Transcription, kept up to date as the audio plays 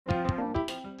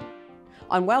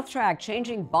On WealthTrack,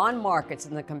 changing bond markets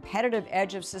and the competitive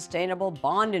edge of sustainable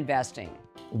bond investing.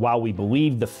 While we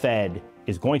believe the Fed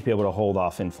is going to be able to hold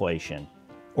off inflation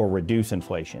or reduce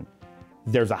inflation,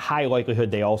 there's a high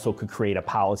likelihood they also could create a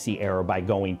policy error by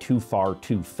going too far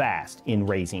too fast in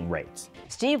raising rates.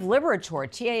 Steve Liberator,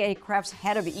 TAA-CREF's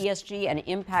head of ESG and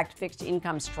impact fixed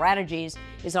income strategies,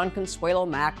 is on Consuelo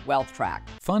Mack WealthTrack.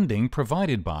 Funding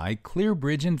provided by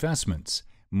ClearBridge Investments,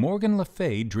 Morgan Le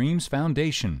Fay Dreams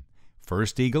Foundation,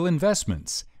 First Eagle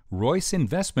Investments, Royce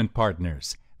Investment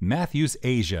Partners, Matthews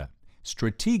Asia,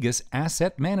 Strategas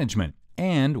Asset Management,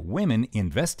 and Women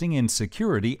Investing in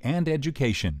Security and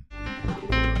Education.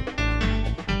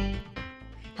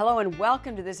 Hello and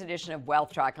welcome to this edition of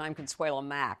WealthTrack. I'm Consuelo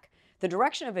Mack. The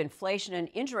direction of inflation and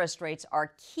interest rates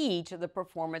are key to the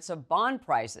performance of bond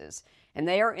prices, and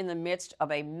they are in the midst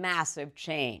of a massive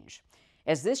change.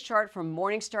 As this chart from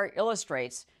Morningstar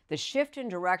illustrates, the shift in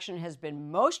direction has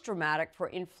been most dramatic for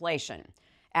inflation.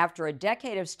 After a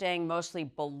decade of staying mostly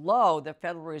below the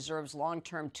Federal Reserve's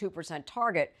long-term 2%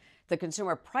 target, the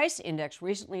Consumer Price Index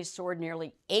recently soared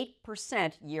nearly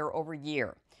 8% year over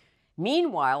year.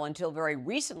 Meanwhile, until very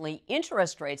recently,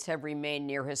 interest rates have remained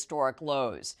near historic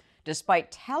lows.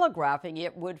 Despite telegraphing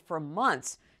it would for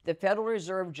months, the Federal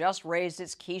Reserve just raised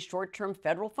its key short-term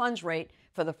federal funds rate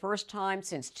for the first time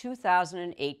since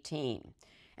 2018.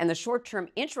 And the short-term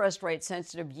interest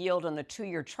rate-sensitive yield on the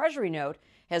two-year Treasury note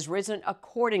has risen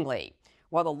accordingly,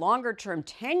 while the longer-term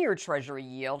 10-year Treasury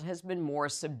yield has been more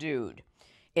subdued.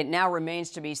 It now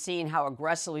remains to be seen how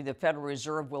aggressively the Federal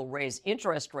Reserve will raise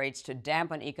interest rates to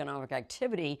dampen economic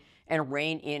activity and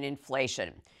rein in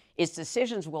inflation. Its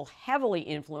decisions will heavily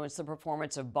influence the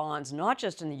performance of bonds, not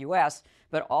just in the U.S.,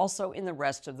 but also in the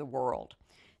rest of the world.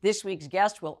 This week's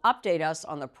guest will update us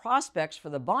on the prospects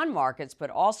for the bond markets, but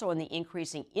also on the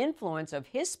increasing influence of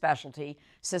his specialty,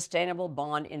 sustainable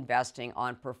bond investing,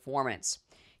 on performance.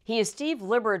 He is Steve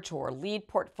Liberator, lead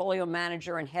portfolio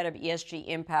manager and head of ESG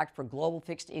impact for global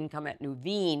fixed income at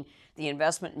Nuveen, the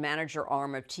investment manager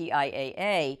arm of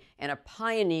TIAA, and a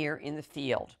pioneer in the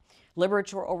field.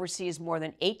 Liberator oversees more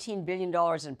than $18 billion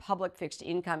in public fixed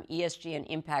income, ESG, and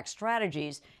impact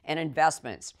strategies and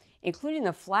investments, including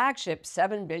the flagship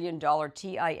 $7 billion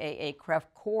TIAA-CREF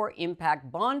Core Impact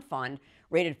Bond Fund,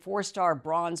 rated 4-star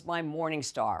bronze by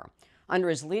Morningstar. Under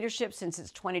his leadership since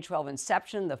its 2012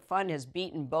 inception, the fund has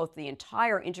beaten both the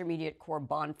entire intermediate core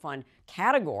bond fund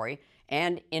category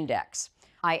and index.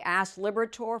 I asked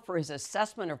Liberator for his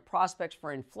assessment of prospects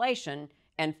for inflation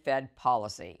and Fed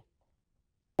policy.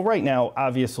 Right now,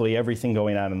 obviously, everything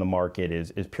going on in the market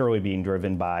is purely being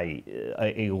driven by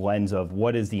a lens of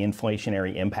what is the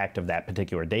inflationary impact of that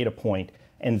particular data point,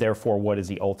 and therefore what is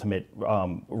the ultimate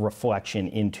reflection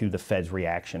into the Fed's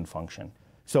reaction function.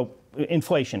 So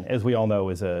inflation, as we all know,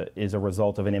 is a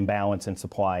result of an imbalance in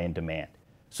supply and demand.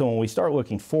 So when we start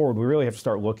looking forward, we really have to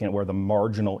start looking at where the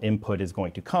marginal input is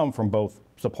going to come from both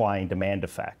supply and demand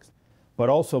effects. But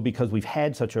also because we've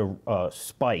had such a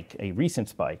recent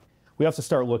spike, we have to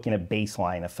start looking at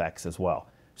baseline effects as well.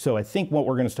 So I think what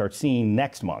we're going to start seeing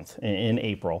next month in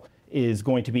April is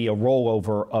going to be a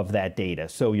rollover of that data.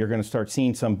 So you're going to start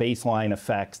seeing some baseline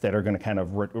effects that are going to kind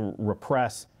of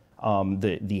repress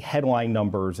the headline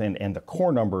numbers and the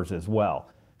core numbers as well.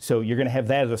 So you're going to have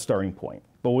that as a starting point.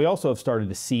 But we also have started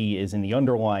to see is in the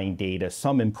underlying data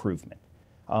some improvement,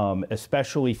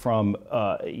 especially from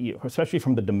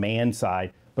the demand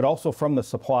side, but also from the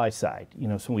supply side.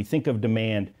 So when we think of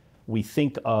demand, we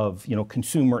think of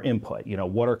consumer input.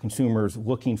 What are consumers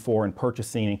looking for and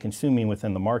purchasing and consuming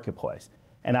within the marketplace?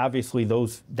 And obviously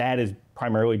that is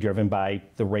primarily driven by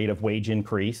the rate of wage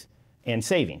increase and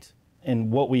savings.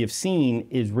 And what we have seen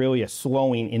is really a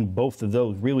slowing in both of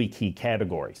those really key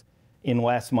categories. In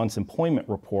last month's employment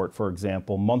report, for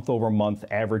example, month-over-month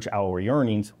average hourly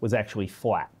earnings was actually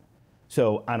flat.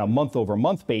 So on a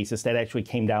month-over-month basis, that actually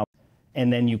came down.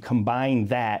 And then you combine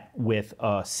that with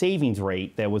a savings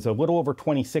rate that was a little over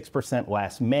 26%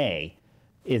 last May,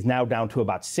 is now down to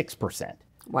about 6%.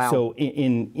 Wow. So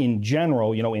in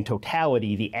general, in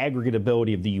totality, the aggregate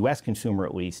ability of the U.S. consumer,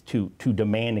 at least, to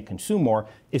demand and consume more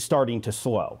is starting to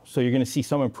slow. So you're going to see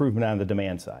some improvement on the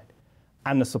demand side.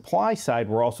 On the supply side,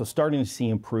 we're also starting to see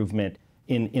improvement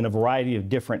in a variety of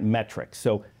different metrics.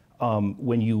 So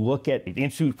when you look at the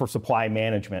Institute for Supply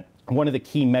Management, one of the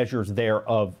key measures there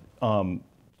of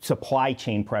supply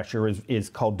chain pressure is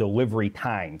called delivery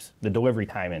times, the delivery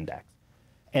time index.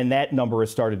 And that number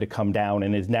has started to come down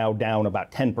and is now down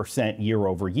about 10% year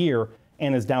over year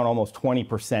and is down almost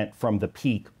 20% from the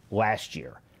peak last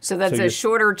year. So that's a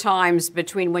shorter times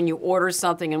between when you order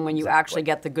something and when you actually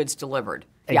get the goods delivered.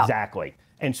 Exactly.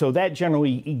 And so that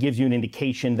generally gives you an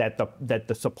indication that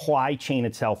the supply chain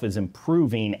itself is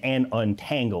improving and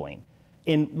untangling.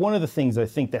 And one of the things I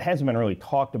think that hasn't been really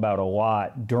talked about a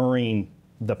lot during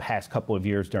the past couple of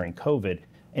years during COVID,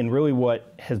 and really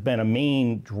what has been a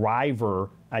main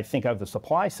driver, I think, of the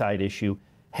supply side issue,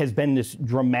 has been this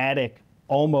dramatic,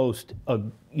 almost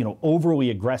overly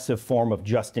aggressive form of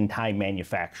just-in-time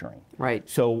manufacturing. Right.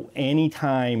 So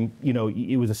anytime,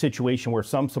 it was a situation where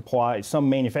some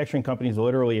manufacturing companies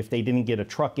literally, if they didn't get a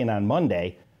truck in on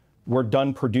Monday, were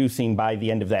done producing by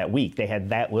the end of that week. They had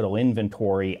that little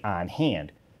inventory on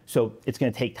hand. So it's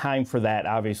going to take time for that,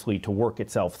 obviously, to work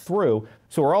itself through.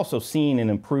 So we're also seeing an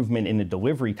improvement in the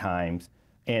delivery times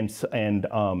and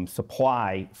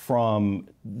supply from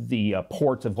the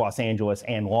ports of Los Angeles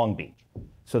and Long Beach.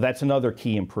 So that's another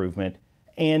key improvement.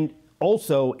 And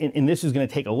also, and this is going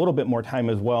to take a little bit more time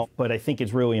as well, but I think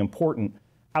it's really important,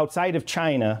 outside of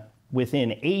China,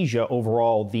 within Asia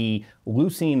overall, the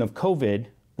loosening of COVID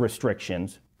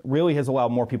restrictions really has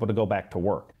allowed more people to go back to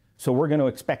work. So we're going to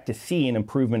expect to see an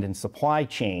improvement in supply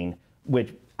chain,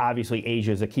 which obviously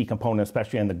Asia is a key component,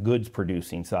 especially on the goods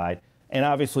producing side. And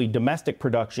obviously domestic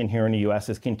production here in the US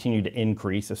has continued to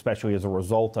increase, especially as a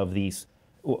result of these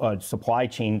supply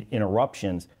chain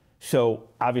interruptions. So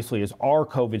obviously as our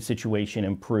COVID situation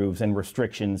improves and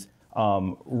restrictions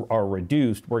are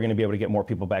reduced, we're going to be able to get more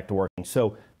people back to working.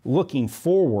 So looking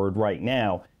forward right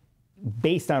now,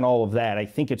 based on all of that, I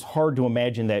think it's hard to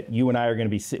imagine that you and I are going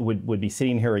to would be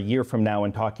sitting here a year from now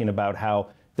and talking about how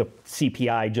the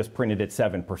CPI just printed at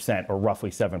 7% or roughly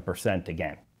 7%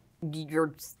 again.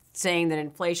 You're saying that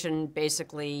inflation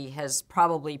basically has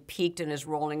probably peaked and is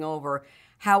rolling over.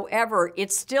 However,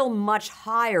 it's still much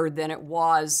higher than it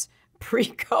was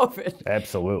pre-COVID.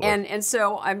 Absolutely. And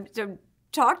so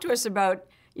talk to us about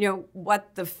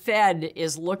what the Fed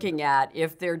is looking at.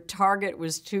 If their target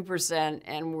was 2%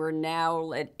 and we're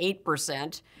now at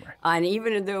 8%, right. And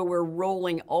even though we're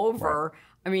rolling over, right.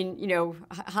 I mean,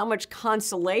 how much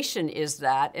consolation is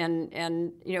that?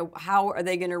 And how are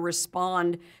they going to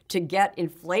respond to get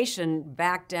inflation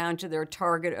back down to their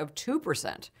target of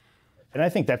 2%? And I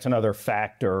think that's another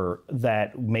factor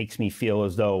that makes me feel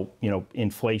as though,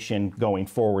 inflation going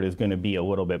forward is going to be a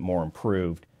little bit more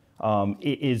improved,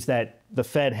 is that the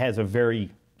Fed has a very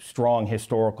strong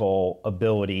historical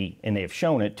ability, and they have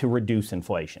shown it, to reduce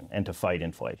inflation and to fight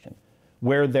inflation.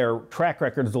 Where their track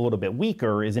record is a little bit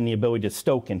weaker is in the ability to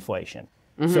stoke inflation.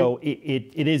 Mm-hmm. So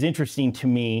it is interesting to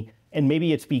me, and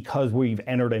maybe it's because we've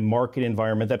entered a market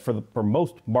environment that for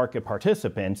most market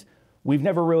participants, we've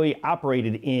never really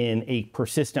operated in a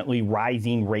persistently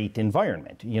rising rate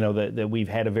environment. That we've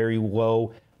had a very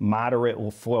low,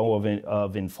 moderate flow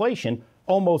of inflation.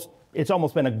 It's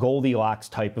almost been a Goldilocks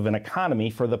type of an economy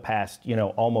for the past,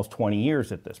 almost 20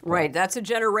 years at this point. Right, that's a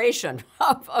generation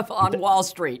on Wall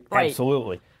Street. Right.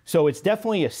 Absolutely. So it's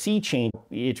definitely a sea change.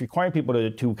 It's requiring people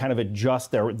to kind of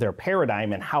adjust their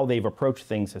paradigm and how they've approached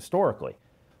things historically.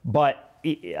 But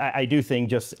I do think,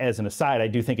 just as an aside, I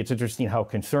do think it's interesting how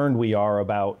concerned we are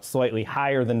about slightly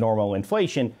higher than normal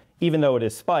inflation, even though it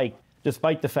has spiked,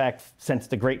 despite the fact since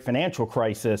the great financial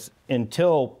crisis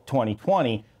until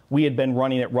 2020, we had been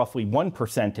running at roughly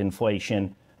 1%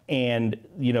 inflation. And,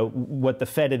 what the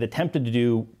Fed had attempted to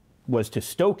do was to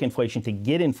stoke inflation, to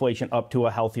get inflation up to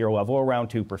a healthier level, around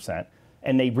 2%.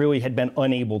 And they really had been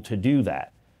unable to do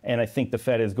that. And I think the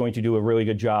Fed is going to do a really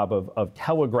good job of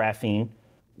telegraphing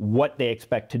what they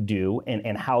expect to do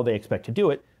and how they expect to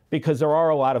do it, because there are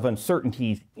a lot of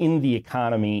uncertainties in the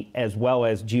economy as well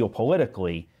as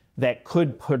geopolitically that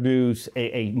could produce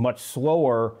a much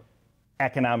slower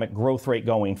economic growth rate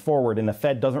going forward. And the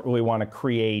Fed doesn't really want to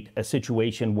create a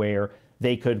situation where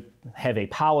they could have a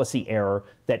policy error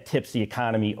that tips the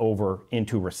economy over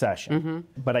into recession.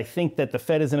 Mm-hmm. But I think that the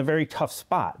Fed is in a very tough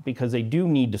spot because they do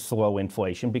need to slow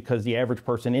inflation, because the average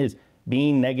person is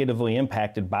being negatively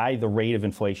impacted by the rate of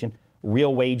inflation.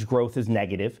 Real wage growth is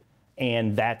negative,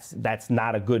 and that's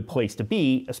not a good place to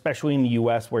be, especially in the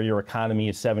US, where your economy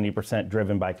is 70%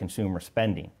 driven by consumer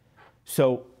spending.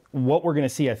 So what we're going to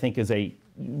see, I think, is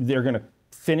they're going to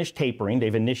finish tapering.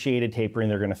 They've initiated tapering.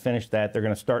 They're going to finish that. They're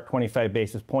going to start 25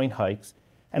 basis point hikes.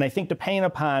 And I think depending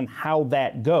upon how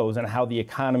that goes and how the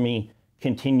economy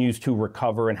continues to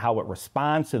recover and how it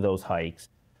responds to those hikes,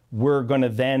 we're going to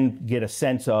then get a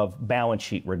sense of balance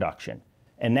sheet reduction.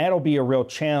 And that'll be a real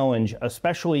challenge,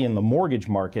 especially in the mortgage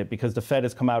market, because the Fed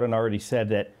has come out and already said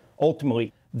that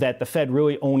ultimately that the Fed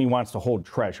really only wants to hold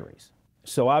treasuries.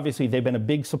 So obviously they've been a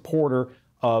big supporter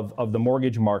of the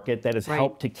mortgage market that has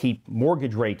helped to keep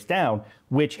mortgage rates down,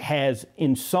 which has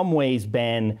in some ways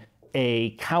been a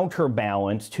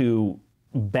counterbalance to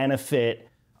benefit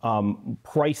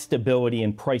price stability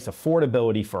and price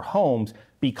affordability for homes,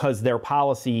 because their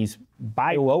policies,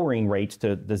 by lowering rates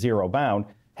to the zero bound,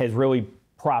 has really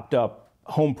propped up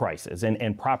home prices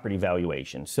and property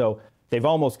valuations. So they've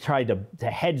almost tried to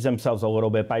hedge themselves a little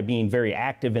bit by being very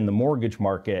active in the mortgage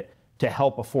market to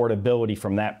help affordability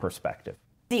from that perspective.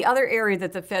 The other area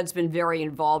that the Fed's been very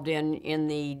involved in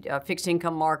the fixed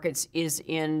income markets is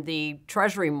in the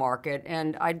Treasury market.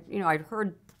 And I'd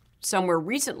heard somewhere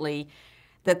recently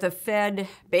that the Fed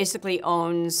basically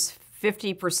owns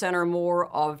 50% or more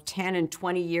of 10 and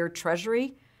 20-year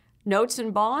Treasury notes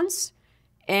and bonds.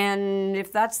 And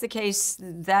if that's the case,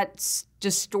 that's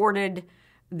distorted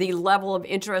the level of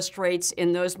interest rates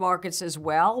in those markets as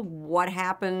well. What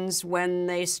happens when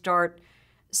they start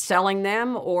selling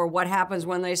them, or what happens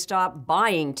when they stop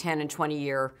buying 10 and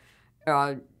 20-year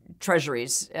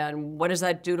treasuries? And what does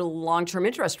that do to long-term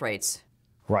interest rates?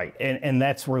 Right, and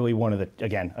that's really one of the,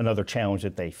 again, another challenge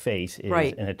that they face is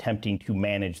right. in attempting to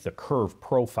manage the curve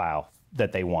profile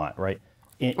that they want, right?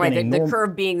 The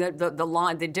curve being the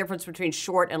line, the difference between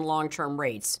short and long-term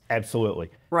rates. Absolutely.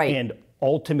 Right. And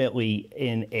ultimately,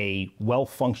 in a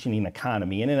well-functioning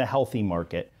economy and in a healthy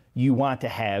market, you want to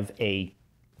have a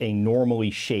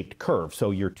normally shaped curve.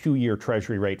 So your 2-year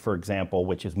Treasury rate, for example,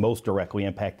 which is most directly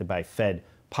impacted by Fed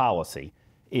policy,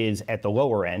 is at the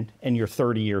lower end, and your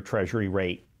 30-year Treasury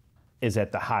rate is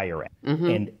at the higher end. Mm-hmm.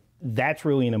 And that's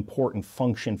really an important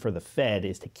function for the Fed,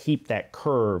 is to keep that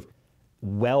curve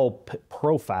well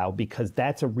profiled, because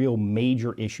that's a real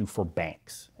major issue for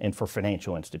banks and for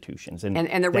financial institutions.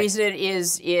 And the reason it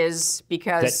is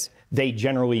because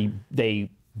they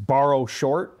borrow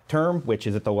short term, which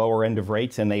is at the lower end of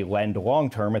rates, and they lend long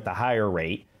term at the higher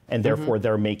rate. And therefore,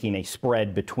 they're making a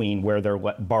spread between where they're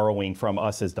borrowing from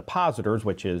us as depositors,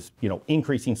 which is,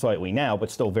 increasing slightly now, but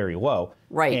still very low,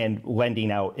 right, and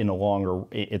lending out at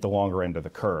the longer end of the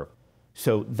curve.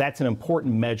 So that's an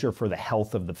important measure for the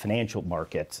health of the financial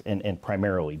markets and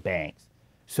primarily banks.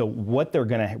 So what they're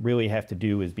going to really have to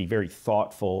do is be very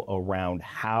thoughtful around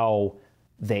how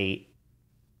they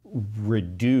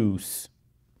reduce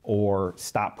or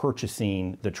stop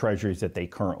purchasing the treasuries that they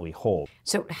currently hold.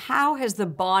 So how has the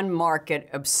bond market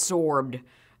absorbed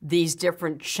these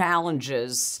different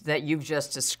challenges that you've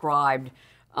just described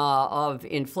of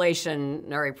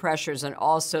inflationary pressures and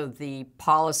also the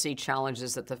policy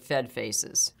challenges that the Fed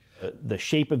faces? The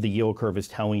shape of the yield curve is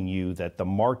telling you that the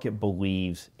market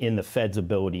believes in the Fed's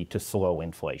ability to slow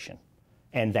inflation,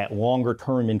 and that longer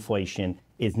term inflation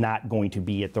is not going to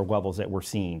be at the levels that we're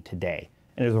seeing today.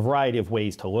 And there's a variety of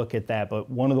ways to look at that, but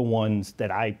one of the ones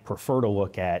that I prefer to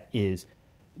look at is,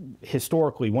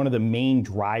 historically, one of the main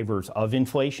drivers of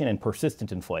inflation and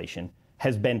persistent inflation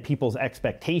has been people's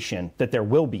expectation that there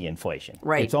will be inflation.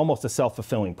 Right. It's almost a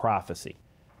self-fulfilling prophecy.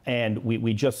 And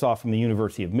we just saw from the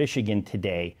University of Michigan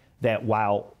today that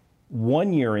while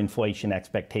 1-year inflation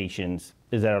expectations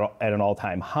is at an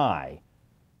all-time high,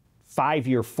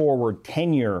 5-year forward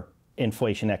 10-year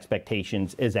inflation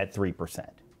expectations is at 3%.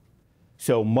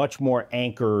 So much more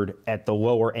anchored at the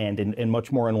lower end and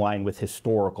much more in line with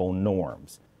historical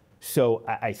norms. So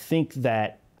I think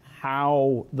that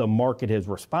how the market has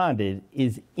responded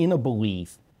is in a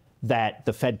belief that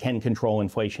the Fed can control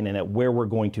inflation, and that where we're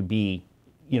going to be,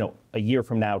 a year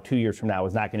from now, 2 years from now,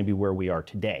 is not going to be where we are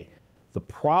today. The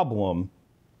problem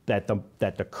that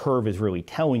the curve is really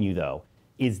telling you, though,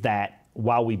 is that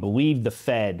while we believe the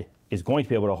Fed is going to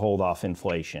be able to hold off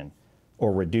inflation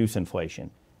or reduce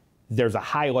inflation, there's a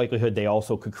high likelihood they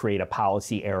also could create a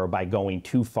policy error by going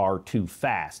too far too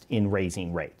fast in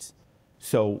raising rates.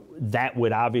 So that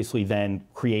would obviously then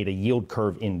create a yield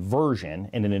curve inversion,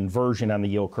 and an inversion on the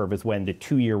yield curve is when the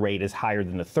 2-year rate is higher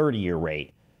than the 30-year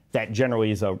rate. That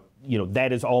generally is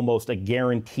that is almost a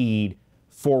guaranteed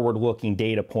forward-looking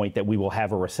data point that we will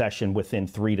have a recession within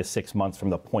 3 to 6 months from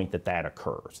the point that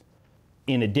occurs.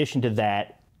 In addition to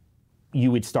that, you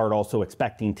would start also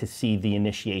expecting to see the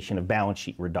initiation of balance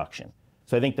sheet reduction.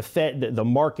 So I think the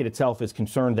market itself is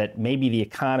concerned that maybe the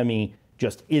economy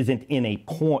just isn't in a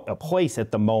place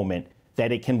at the moment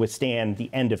that it can withstand the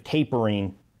end of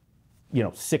tapering,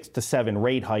 6 to 7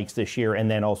 rate hikes this year, and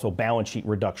then also balance sheet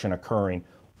reduction occurring,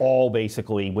 all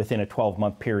basically within a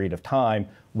 12-month period of time,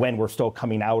 when we're still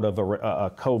coming out of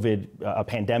a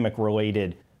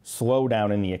pandemic-related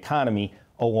slowdown in the economy,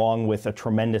 along with a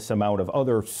tremendous amount of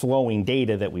other slowing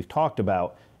data that we've talked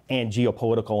about, and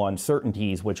geopolitical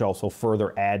uncertainties, which also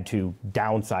further add to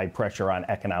downside pressure on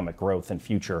economic growth and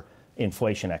future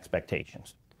inflation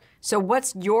expectations. So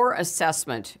what's your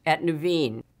assessment at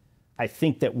Nuveen? I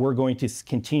think that we're going to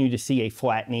continue to see a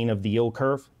flattening of the yield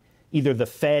curve. Either the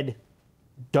Fed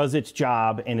does its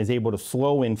job and is able to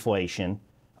slow inflation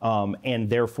and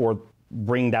therefore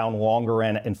bring down longer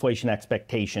end inflation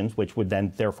expectations, which would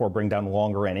then therefore bring down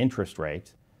longer end interest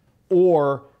rates,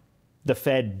 or the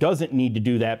Fed doesn't need to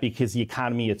do that because the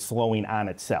economy is slowing on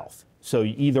itself. So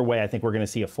either way, I think we're going to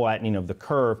see a flattening of the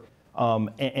curve.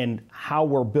 And how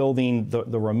we're building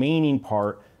the remaining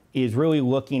part is really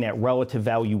looking at relative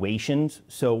valuations.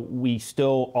 So we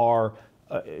still are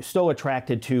still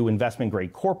attracted to investment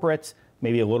grade corporates,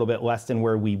 maybe a little bit less than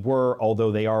where we were,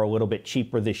 although they are a little bit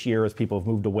cheaper this year as people have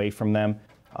moved away from them.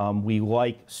 We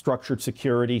like structured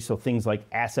securities, so things like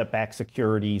asset-backed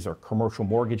securities or commercial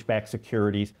mortgage-backed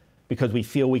securities, because we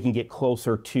feel we can get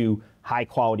closer to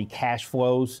high-quality cash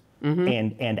flows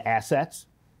and assets.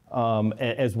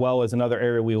 As well as another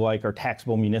area we like are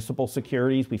taxable municipal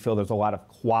securities. We feel there's a lot of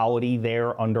quality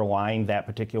there underlying that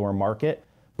particular market,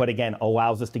 but again,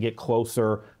 allows us to get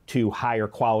closer to higher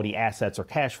quality assets or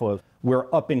cash flows.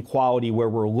 We're up in quality where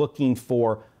we're looking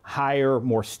for higher,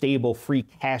 more stable, free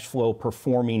cash flow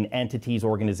performing entities,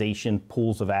 organization,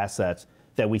 pools of assets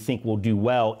that we think will do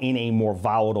well in a more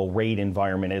volatile rate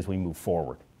environment as we move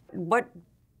forward. What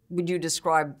would you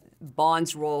describe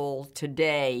bonds' role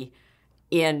today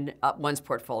in one's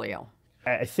portfolio?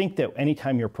 I think that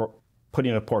anytime you're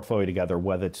putting a portfolio together,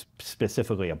 whether it's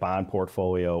specifically a bond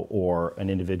portfolio or an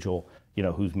individual,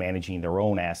 who's managing their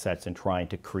own assets and trying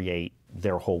to create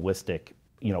their holistic,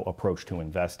 approach to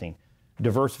investing,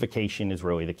 diversification is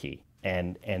really the key.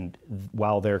 And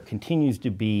while there continues to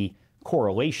be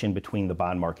correlation between the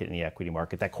bond market and the equity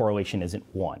market, that correlation isn't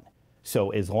one.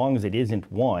 So as long as it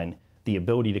isn't one, the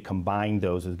ability to combine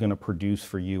those is going to produce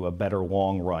for you a better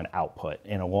long-run output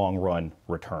and a long-run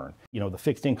return. The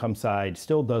fixed income side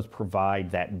still does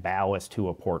provide that ballast to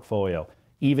a portfolio,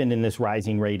 even in this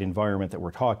rising rate environment that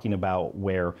we're talking about,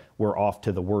 where we're off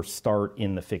to the worst start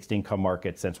in the fixed income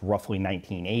market since roughly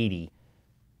 1980.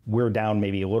 We're down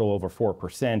maybe a little over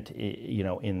 4%,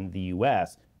 in the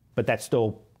U.S., but that's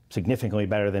still significantly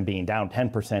better than being down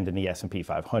 10% in the S&P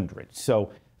 500.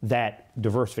 So that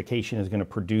diversification is going to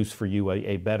produce for you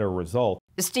a better result.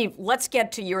 Steve, let's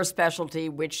get to your specialty,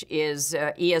 which is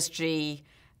ESG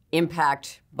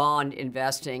impact bond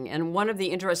investing. And one of the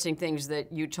interesting things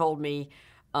that you told me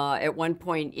at one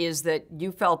point is that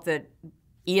you felt that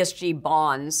ESG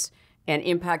bonds and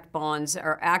impact bonds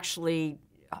are actually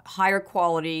higher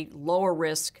quality, lower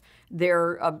risk.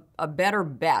 They're a better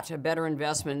bet, a better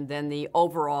investment than the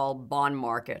overall bond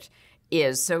market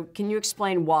is. So can you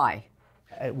explain why?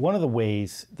 One of the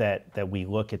ways that we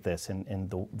look at this and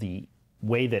the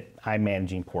way that I'm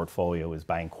managing portfolio is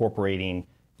by incorporating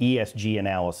ESG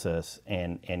analysis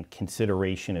and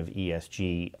consideration of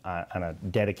ESG on a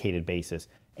dedicated basis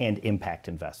and impact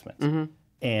investments.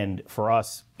 And for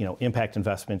us, impact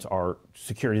investments are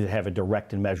securities that have a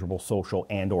direct and measurable social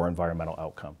and or environmental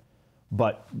outcome.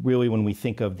 But really, when we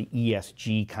think of the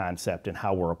ESG concept and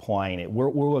how we're applying it,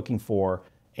 we're looking for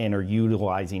and are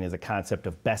utilizing as a concept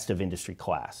of best of industry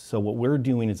class. So what we're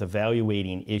doing is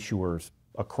evaluating issuers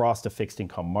across the fixed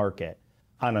income market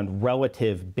on a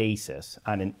relative basis,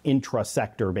 on an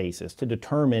intra-sector basis, to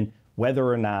determine whether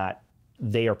or not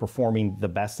they are performing the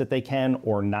best that they can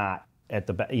or not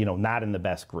not in the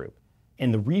best group.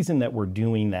 And the reason that we're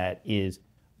doing that is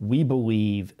we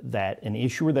believe that an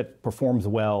issuer that performs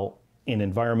well in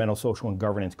environmental, social, and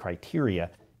governance criteria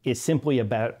is simply a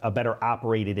better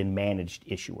operated and managed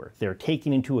issuer. They're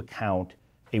taking into account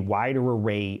a wider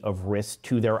array of risks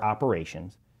to their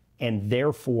operations and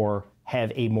therefore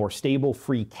have a more stable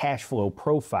free cash flow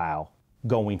profile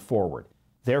going forward.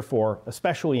 Therefore,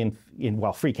 especially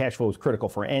while free cash flow is critical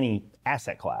for any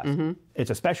asset class, it's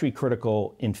especially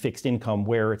critical in fixed income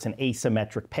where it's an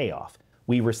asymmetric payoff.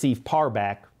 We receive par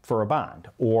back for a bond,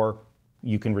 or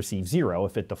you can receive zero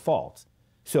if it defaults.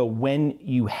 So when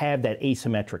you have that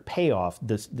asymmetric payoff,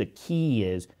 the key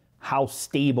is how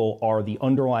stable are the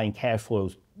underlying cash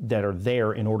flows that are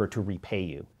there in order to repay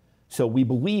you. So we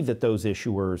believe that those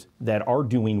issuers that are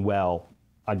doing well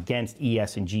against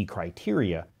ES&G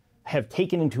criteria have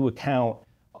taken into account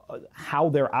how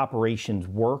their operations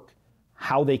work,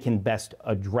 how they can best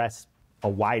address a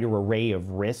wider array of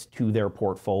risks to their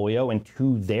portfolio and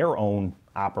to their own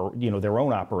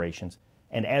operations,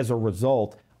 and as a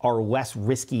result are less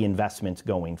risky investments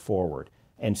going forward.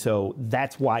 And so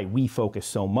that's why we focus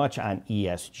so much on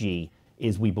ESG,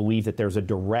 is we believe that there's a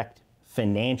direct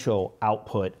financial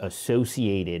output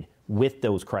associated with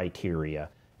those criteria,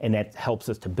 and that helps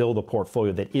us to build a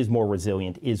portfolio that is more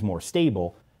resilient, is more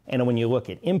stable. And when you look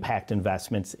at impact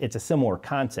investments, it's a similar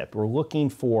concept. We're looking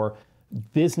for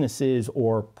businesses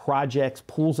or projects,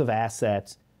 pools of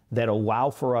assets that allow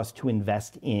for us to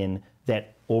invest in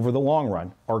that over the long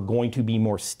run are going to be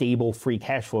more stable free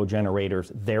cash flow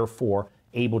generators, therefore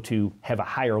able to have a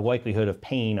higher likelihood of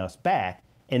paying us back,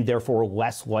 and therefore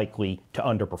less likely to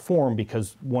underperform,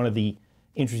 because one of the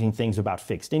interesting things about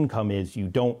fixed income is you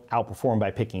don't outperform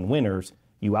by picking winners,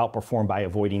 you outperform by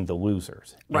avoiding the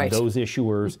losers. Right. And those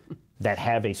issuers that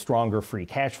have a stronger free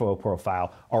cash flow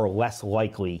profile are less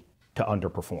likely to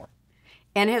underperform.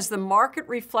 And has the market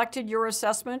reflected your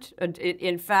assessment?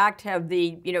 In fact, have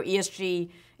the ESG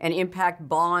and impact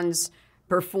bonds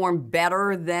performed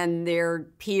better than their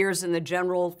peers in the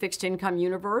general fixed income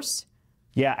universe?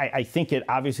 Yeah, I think it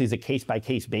obviously is a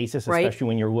case-by-case basis, especially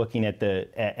when you're looking at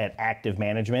at active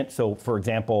management. So, for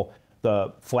example,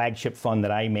 the flagship fund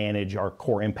that I manage, our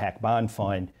core impact bond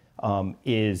fund,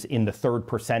 is in the 3rd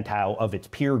percentile of its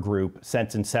peer group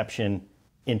since inception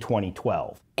in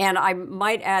 2012. And I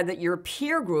might add that your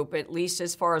peer group, at least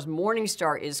as far as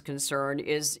Morningstar is concerned,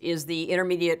 is the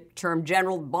intermediate term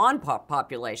general bond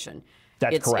population.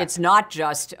 That's correct. It's not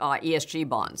just ESG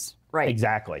bonds. Right.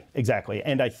 Exactly.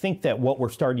 And I think that what we're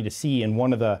starting to see, and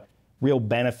one of the real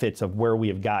benefits of where we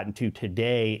have gotten to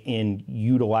today in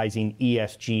utilizing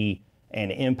ESG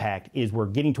and impact, is we're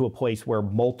getting to a place where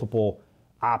multiple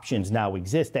options now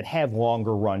exist that have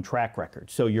longer run track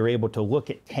records. So you're able to look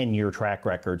at 10-year track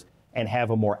records and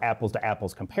have a more apples to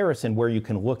apples comparison where you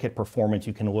can look at performance,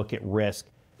 you can look at risk,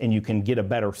 and you can get a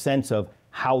better sense of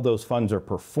how those funds are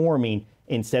performing,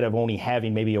 instead of only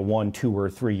having maybe a 1, 2, or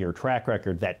 3-year track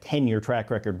record. That 10-year track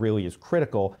record really is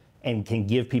critical and can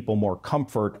give people more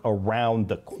comfort around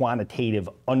the quantitative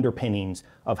underpinnings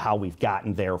of how we've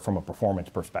gotten there from a performance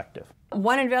perspective.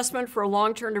 One investment for a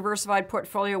long-term diversified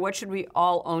portfolio, what should we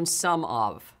all own some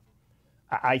of?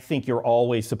 I think you're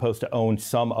always supposed to own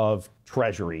some of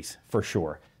Treasuries, for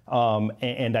sure.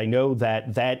 And I know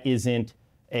that that isn't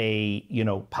a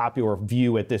popular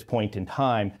view at this point in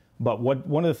time, but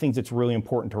one of the things that's really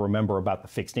important to remember about the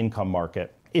fixed income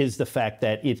market is the fact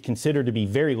that it's considered to be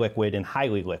very liquid and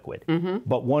highly liquid.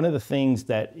 But one of the things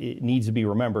that it needs to be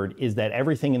remembered is that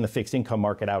everything in the fixed income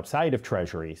market outside of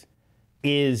Treasuries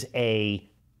is a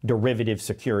derivative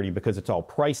security, because it's all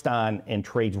priced on and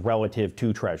trades relative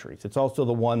to Treasuries. It's also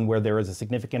the one where there is a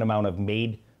significant amount of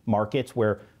made markets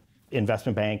where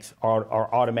investment banks are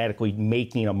automatically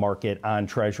making a market on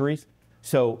Treasuries.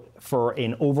 So for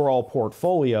an overall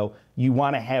portfolio, you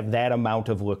want to have that amount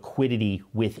of liquidity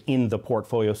within the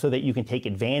portfolio so that you can take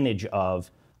advantage of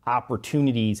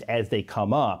opportunities as they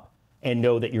come up and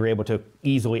know that you're able to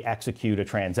easily execute a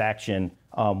transaction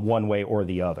one way or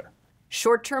the other.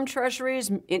 Short-term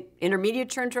treasuries,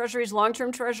 intermediate-term treasuries,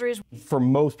 long-term treasuries? For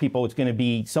most people, it's going to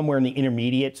be somewhere in the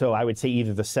intermediate. So I would say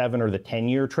either the 7 or the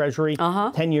 10-year treasury.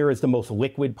 10-year is the most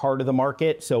liquid part of the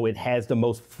market, so it has the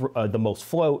most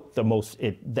float,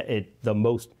 the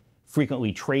most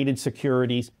frequently traded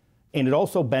securities, and it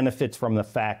also benefits from the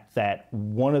fact that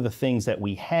one of the things that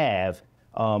we have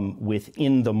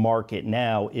within the market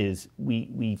now is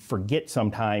we forget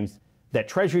sometimes that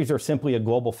treasuries are simply a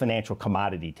global financial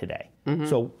commodity today.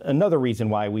 So another reason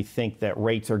why we think that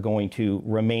rates are going to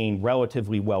remain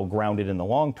relatively well grounded in the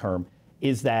long term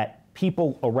is that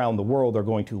people around the world are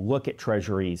going to look at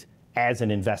treasuries as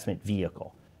an investment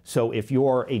vehicle. So if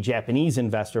you're a Japanese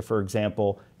investor, for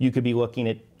example, you could be looking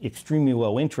at extremely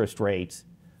low interest rates.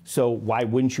 So why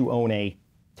wouldn't you own a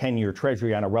 10-year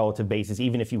treasury on a relative basis?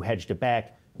 Even if you hedged it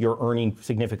back, you're earning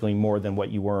significantly more than what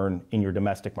you earn in your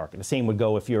domestic market. The same would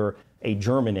go if you're a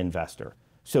German investor.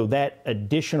 So that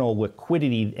additional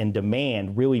liquidity and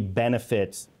demand really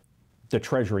benefits the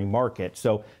treasury market.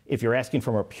 So if you're asking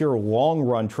from a pure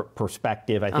long-run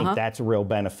perspective, I think that's a real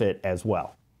benefit as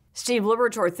well. Steve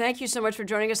Liberatore, thank you so much for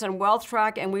joining us on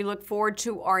WealthTrack, and we look forward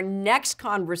to our next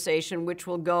conversation, which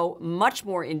will go much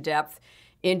more in depth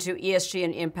into ESG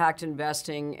and impact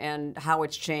investing and how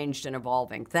it's changed and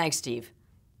evolving. Thanks, Steve.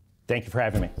 Thank you for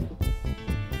having me.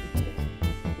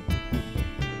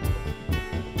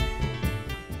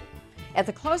 At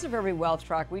the close of every Wealth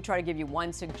Track, we try to give you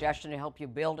one suggestion to help you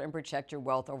build and protect your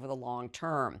wealth over the long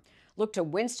term. Look to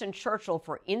Winston Churchill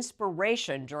for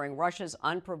inspiration during Russia's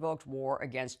unprovoked war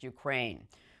against Ukraine.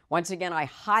 Once again, I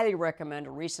highly recommend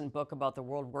a recent book about the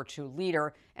World War II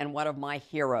leader and one of my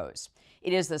heroes.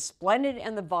 It is The Splendid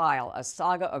and the Vile, a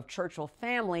saga of Churchill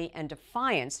family and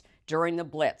defiance during the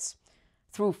Blitz.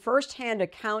 Through first-hand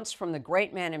accounts from the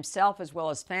great man himself, as well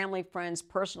as family, friends,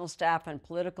 personal staff, and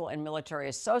political and military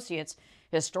associates,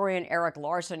 historian Eric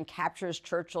Larson captures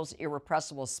Churchill's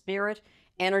irrepressible spirit,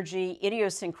 energy,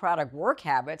 idiosyncratic work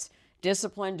habits,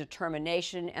 discipline,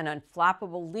 determination, and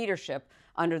unflappable leadership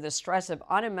under the stress of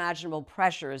unimaginable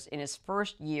pressures in his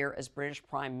first year as British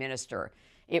Prime Minister.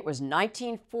 It was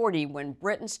 1940 when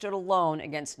Britain stood alone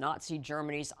against Nazi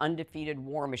Germany's undefeated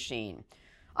war machine.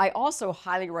 I also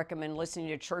highly recommend listening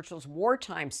to Churchill's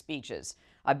wartime speeches,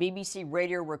 a BBC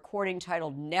radio recording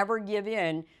titled Never Give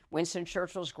In, Winston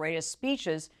Churchill's Greatest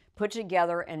Speeches, put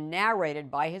together and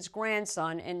narrated by his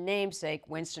grandson and namesake,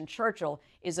 Winston Churchill,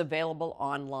 is available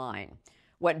online.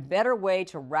 What better way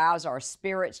to rouse our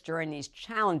spirits during these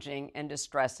challenging and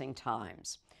distressing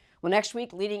times? Well, next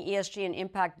week, leading ESG and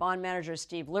impact bond manager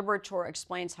Steve Liberator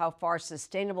explains how far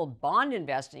sustainable bond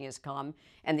investing has come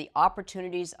and the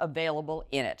opportunities available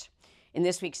in it. In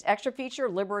this week's extra feature,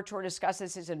 Liberator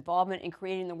discusses his involvement in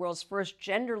creating the world's first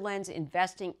gender lens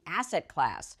investing asset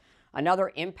class,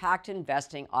 another impact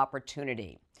investing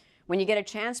opportunity. When you get a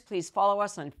chance, please follow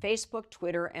us on Facebook,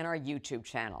 Twitter, and our YouTube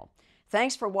channel.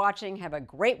 Thanks for watching. Have a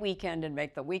great weekend and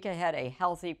make the week ahead a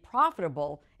healthy,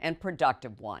 profitable, and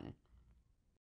productive one.